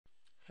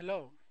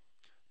Hello,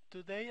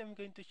 today I'm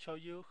going to show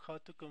you how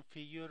to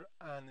configure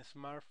a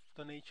smart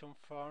donation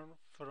form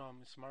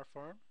from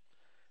SmartForm.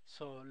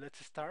 So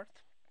let's start.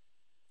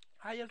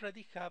 I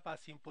already have a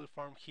simple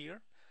form here.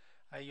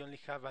 I only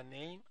have a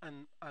name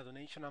and a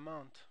donation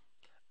amount.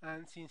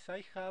 And since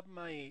I have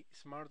my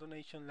Smart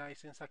Donation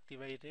license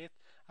activated,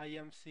 I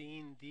am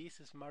seeing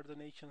this Smart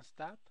Donations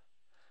tab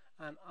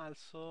and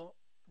also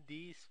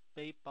this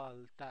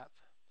PayPal tab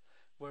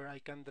where I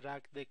can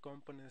drag the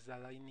components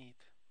that I need.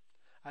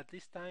 At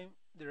this time,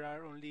 there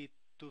are only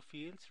two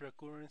fields,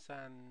 recurrence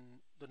and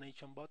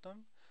donation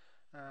button.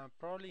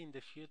 Probably in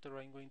the future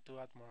I'm going to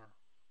add more.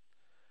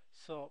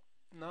 So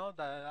now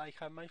that I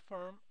have my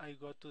form, I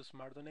go to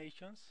Smart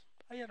Donations.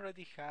 I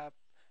already have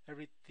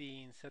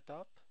everything set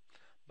up,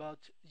 but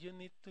you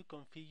need to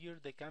configure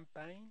the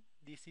campaign.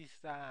 This is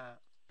a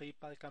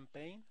PayPal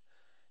campaign,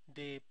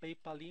 the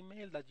PayPal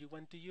email that you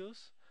want to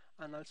use,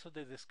 and also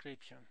the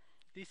description.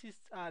 This is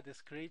a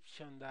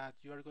description that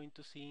you are going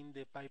to see in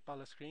the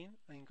PayPal screen.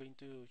 I'm going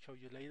to show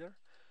you later.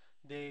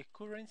 The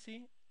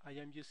currency, I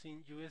am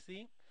using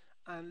USD,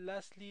 and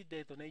lastly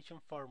the donation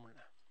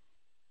formula.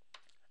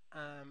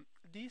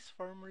 This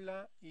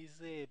formula is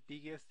the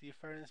biggest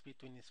difference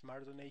between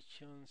Smart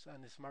Donations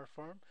and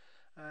SmartForm,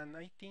 and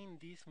I think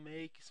this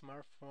makes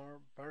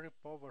SmartForm very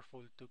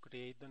powerful to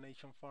create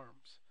donation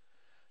forms.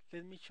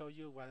 Let me show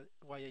you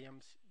why I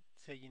am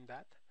saying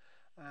that.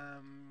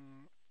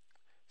 Um,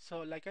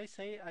 so like I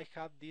say, I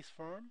have this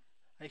form.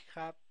 I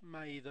have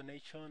my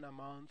donation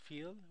amount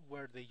field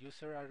where the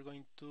user are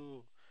going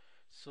to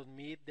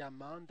submit the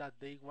amount that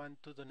they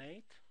want to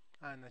donate,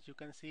 and as you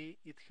can see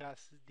it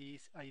has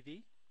this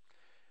ID.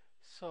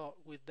 So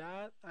with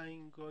that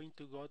I'm going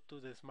to go to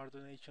the Smart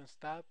Donations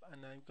tab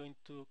and I'm going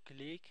to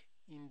click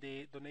in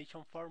the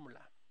donation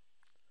formula.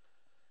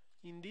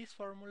 In this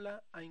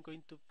formula I'm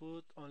going to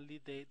put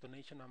only the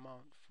donation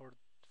amount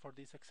for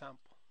this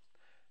example.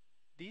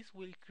 This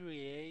will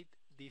create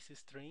this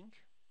string,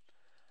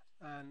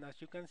 and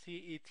as you can see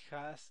it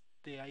has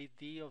the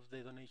ID of the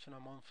donation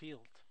amount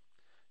field.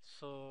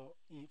 So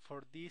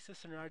for this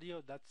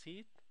scenario that's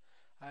it.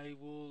 I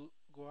will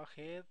go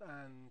ahead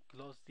and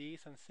close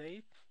this and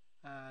save,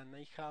 and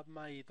I have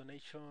my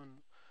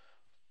donation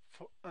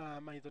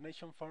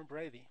form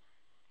ready.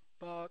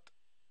 But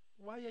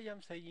why I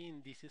am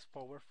saying this is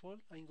powerful,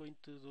 I'm going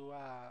to do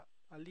a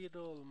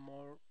little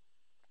more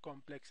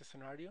complex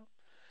scenario.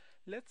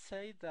 Let's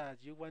say that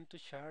you want to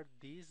share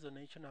this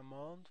donation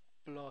amount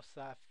plus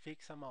a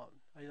fixed amount.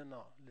 I don't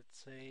know, let's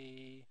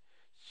say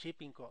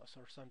shipping costs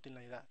or something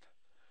like that.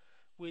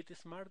 With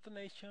Smart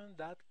Donation,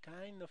 that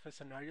kind of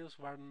scenarios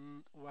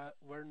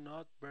were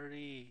not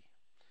very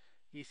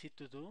easy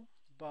to do,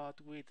 but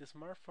with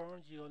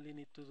SmartForm you only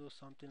need to do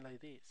something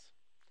like this.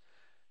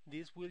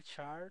 This will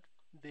chart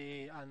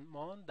the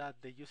amount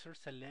that the user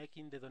select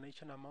in the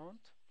donation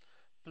amount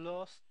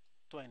plus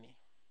 20,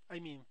 I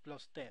mean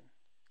plus 10,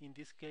 in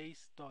this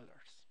case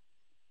dollars.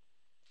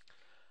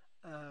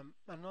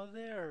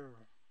 Another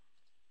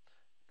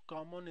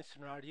common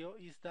scenario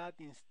is that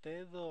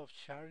instead of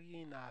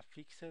charging a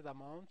fixed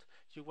amount,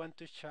 you want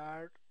to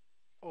charge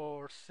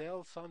or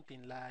sell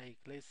something like,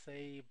 let's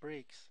say,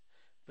 bricks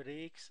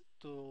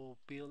to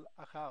build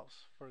a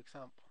house, for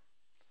example.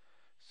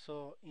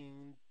 So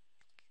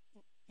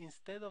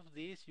instead of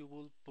this you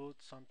will put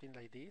something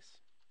like this.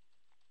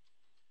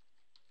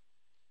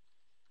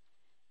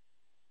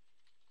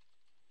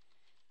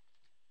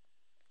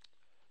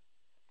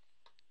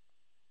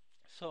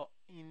 So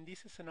in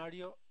this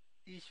scenario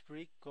each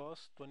brick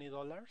costs $20,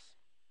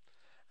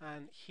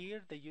 and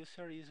here the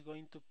user is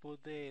going to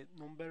put the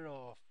number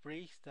of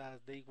bricks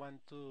that they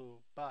want to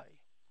buy,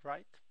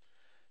 right?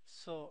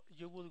 So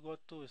you will go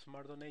to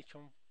Smart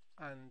Donation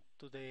and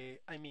to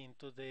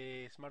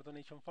the Smart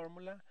Donation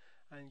formula,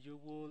 and you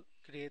will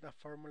create a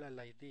formula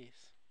like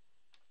this.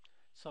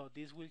 So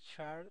this will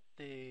chart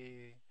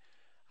the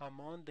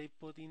amount they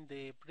put in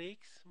the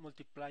bricks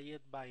multiplied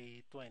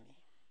by 20,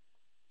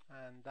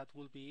 and that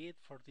will be it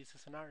for this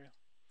scenario.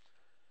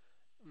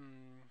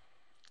 Mm,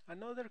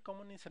 Another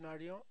common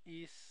scenario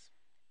is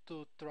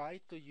to try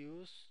to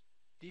use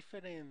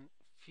different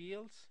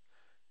fields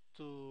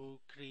to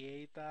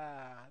create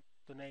a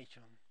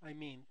donation. I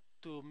mean,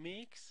 to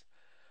mix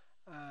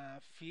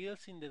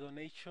fields in the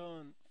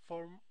donation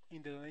form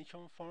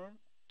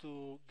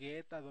to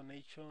get a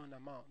donation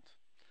amount.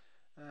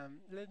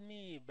 Let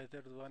me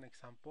better do an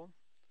example.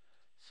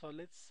 So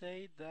let's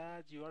say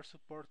that you are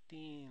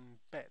supporting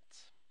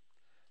pets.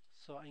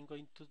 So I'm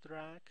going to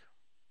drag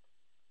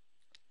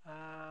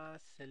a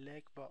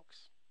select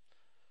box,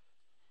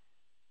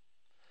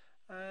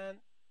 and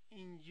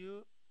in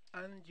you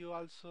and you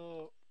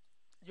also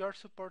you're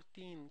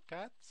supporting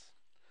cats.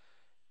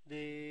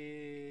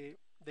 The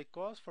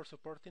cost for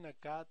supporting a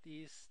cat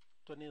is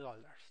 $20,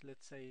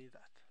 let's say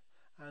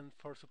that, and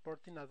for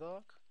supporting a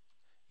dog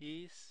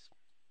is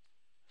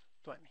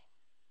 20.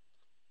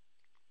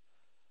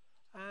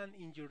 And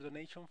in your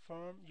donation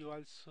form you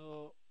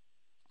also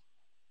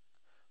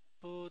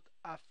put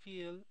a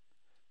field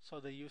so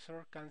the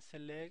user can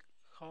select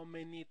how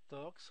many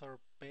dogs or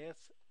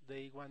pets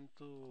they want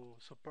to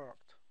support.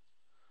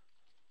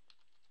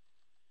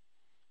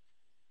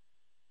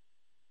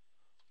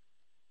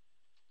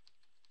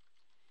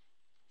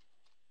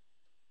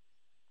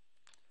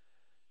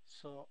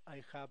 So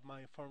I have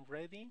my form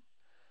ready.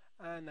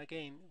 And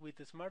again, with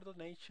the smart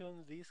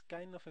donation, this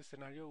kind of a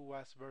scenario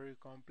was very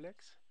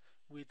complex.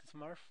 With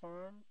smart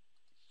form,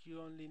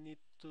 you only need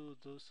to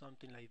do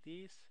something like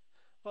this.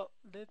 Well,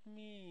 let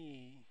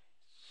me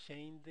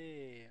change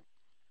the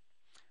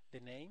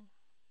name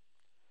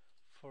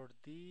for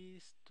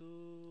this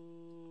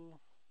to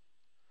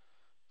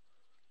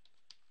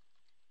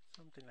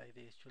something like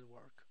this should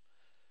work.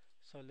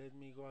 So let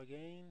me go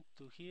again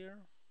to here,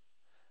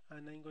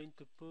 and I'm going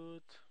to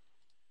put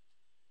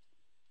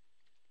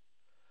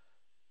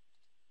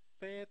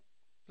pet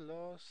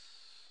plus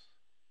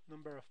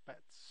number of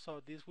pets.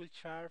 So this will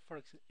chart,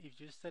 if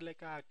you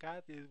select a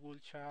cat, it will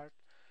chart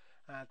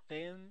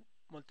 10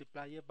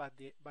 multiplied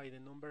by the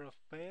number of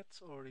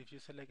pets, or if you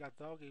select a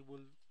dog, it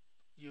will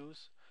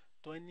use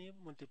 20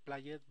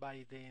 multiplied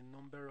by the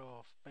number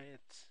of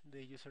pets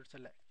the user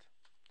select.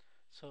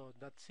 So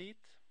that's it.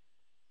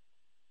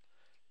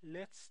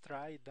 Let's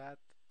try that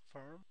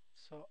form.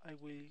 So I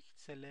will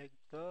select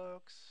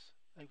dogs.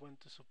 I want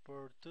to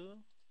support two.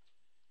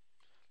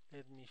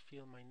 Let me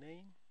fill my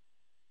name.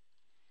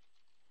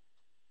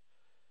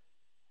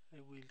 I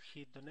will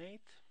hit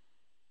donate.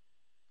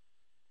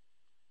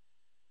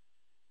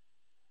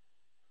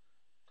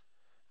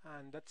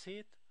 And that's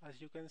it.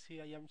 As you can see,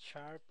 I am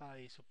charged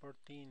by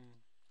supporting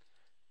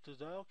two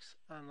dogs,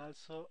 and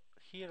also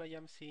here I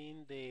am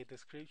seeing the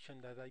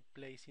description that I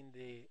place in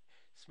the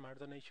smart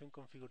donation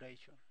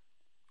configuration.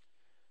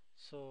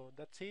 So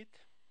that's it.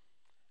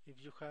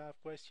 If you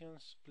have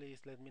questions, please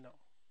let me know.